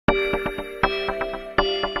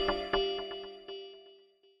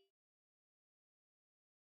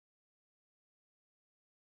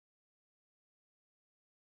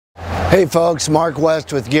Hey folks, Mark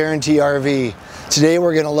West with Guaranty RV. Today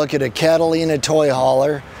we're going to look at a Catalina toy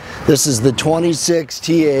hauler. This is the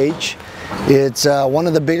 26TH. It's one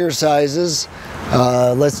of the bigger sizes.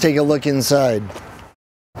 Let's take a look inside.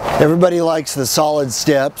 Everybody likes the solid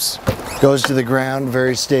steps. Goes to the ground,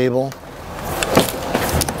 very stable.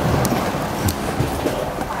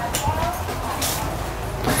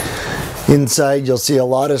 Inside you'll see a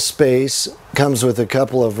lot of space. Comes with a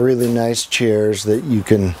couple of really nice chairs that you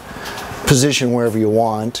can position wherever you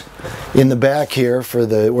want. In the back here, for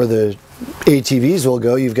where the ATVs will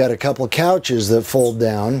go, you've got a couple couches that fold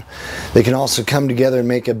down. They can also come together and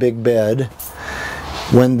make a big bed.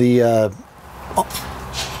 When the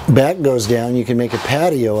back goes down, you can make a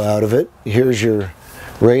patio out of it. Here's your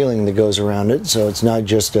railing that goes around it, so it's not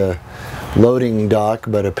just a loading dock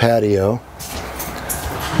but a patio.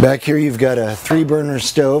 Back here you've got a 3-burner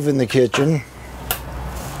stove in the kitchen.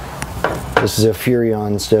 This is a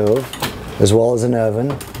Furrion stove, as well as an oven.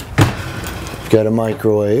 You've got a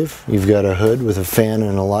microwave. You've got a hood with a fan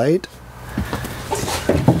and a light.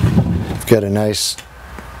 You've got a nice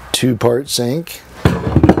 2-part sink.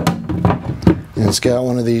 And it's got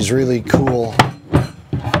one of these really cool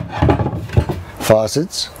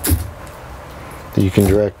faucets that you can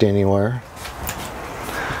direct anywhere.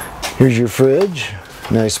 Here's your fridge.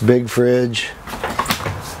 Nice big fridge,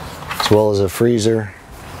 as well as a freezer.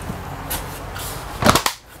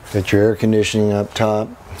 Got your air conditioning up top.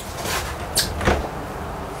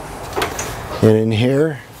 And in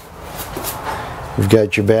here, you've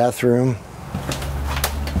got your bathroom,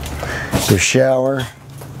 your shower,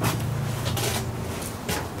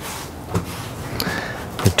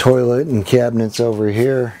 the toilet and cabinets over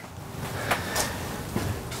here.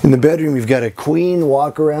 In the bedroom, you've got a queen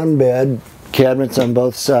walk-around bed, cabinets on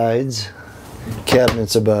both sides,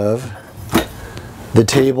 cabinets above. The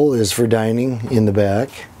table is for dining in the back.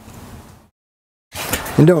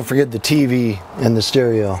 And don't forget the TV and the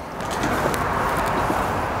stereo.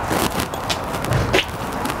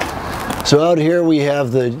 So out here we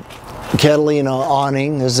have the Catalina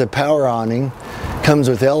awning. This is a power awning. Comes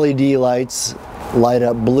with LED lights, light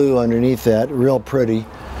up blue underneath that, real pretty.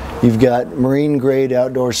 You've got marine grade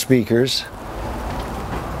outdoor speakers.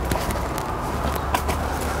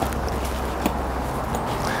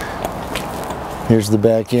 Here's the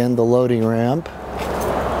back end, the loading ramp.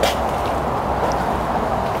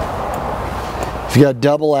 You've got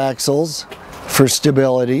double axles for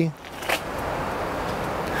stability.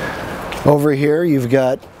 Over here you've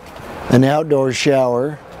got an outdoor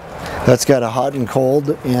shower. That's got a hot and cold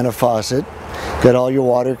and a faucet. Got all your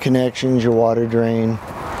water connections, your water drain.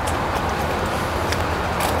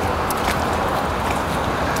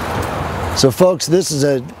 So folks, this is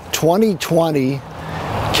a 2020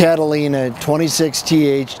 Catalina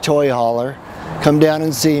 26TH toy hauler. Come down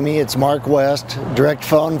and see me. It's Mark West. Direct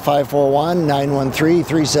phone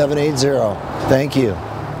 541-913-3780. Thank you.